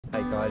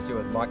Hey guys, you're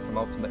with Mike from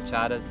Ultimate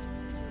Charters.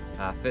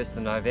 1st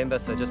of November,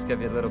 so just give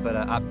you a little bit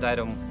of update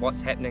on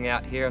what's happening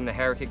out here in the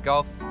Hauraki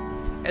Gulf.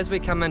 As we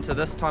come into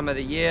this time of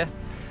the year,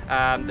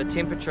 the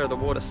temperature of the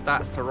water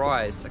starts to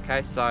rise.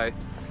 Okay, so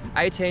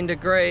 18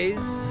 degrees,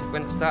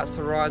 when it starts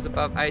to rise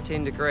above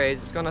 18 degrees,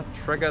 it's going to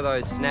trigger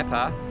those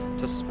snapper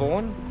to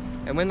spawn.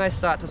 And when they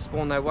start to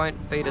spawn, they won't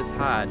feed as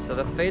hard. So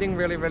they're feeding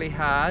really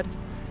hard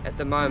at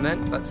the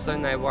moment, but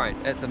soon they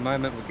won't. At the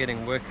moment we're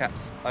getting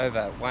workups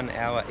over 1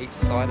 hour each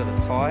side of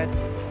the tide.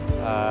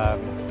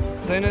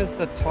 As soon as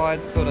the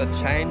tide sort of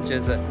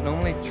changes, it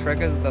normally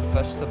triggers the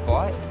fish to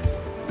bite.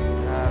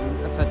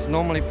 If it's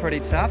normally pretty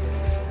tough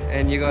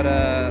and you got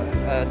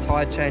a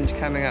tide change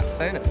coming up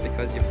soon, it's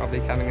because you're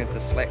probably coming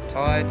into slack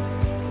tide.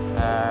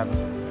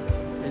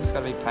 You just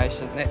got to be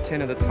patient. That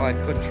turn of the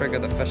tide could trigger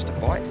the fish to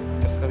bite.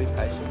 Just got to be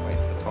patient, wait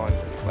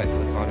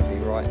for the time to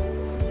be right.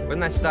 When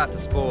they start to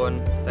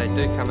spawn, they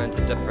do come into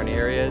different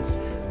areas.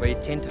 We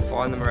tend to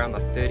find them around the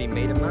 30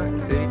 metre mark,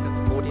 30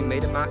 to 40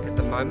 metre mark at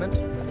the moment.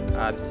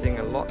 I'm seeing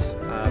a lot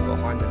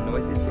behind the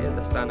noises here.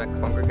 They're starting to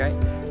congregate,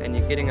 and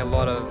you're getting a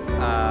lot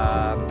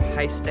of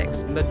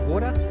haystacks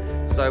mid-water.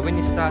 So when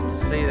you start to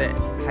see that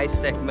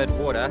haystack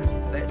mid-water,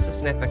 that's a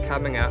snapper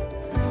coming up.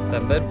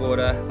 They're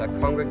mid-water, they're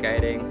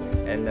congregating,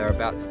 and they're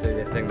about to do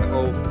their thing. They're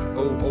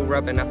all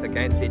rubbing up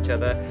against each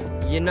other.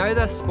 You know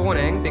they're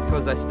spawning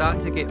because they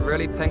start to get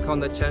really pink on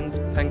the chins,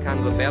 pink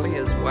under the belly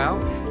as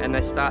well, and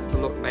they start to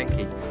look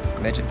manky.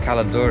 Magic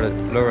coloured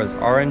lure is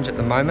orange at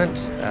the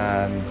moment.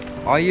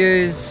 I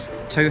use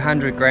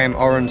 200 gram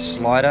orange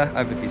slider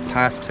over these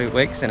past 2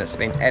 weeks, and it's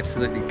been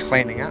absolutely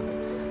cleaning up.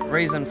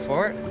 Reason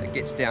for it, it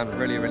gets down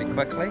really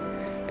quickly,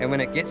 and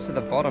when it gets to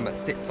the bottom it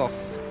sets off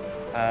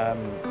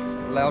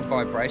loud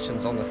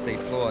vibrations on the sea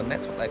floor, and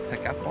that's what they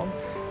pick up on.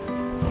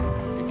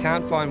 If you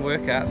can't find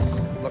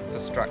workups, look for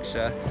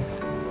structure.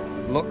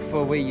 Look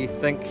for where you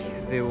think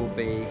there will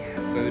be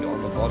food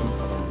on the bottom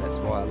for them. That's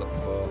why I look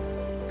for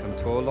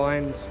contour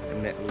lines,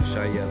 and that will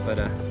show you a bit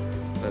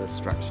of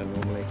structure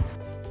normally.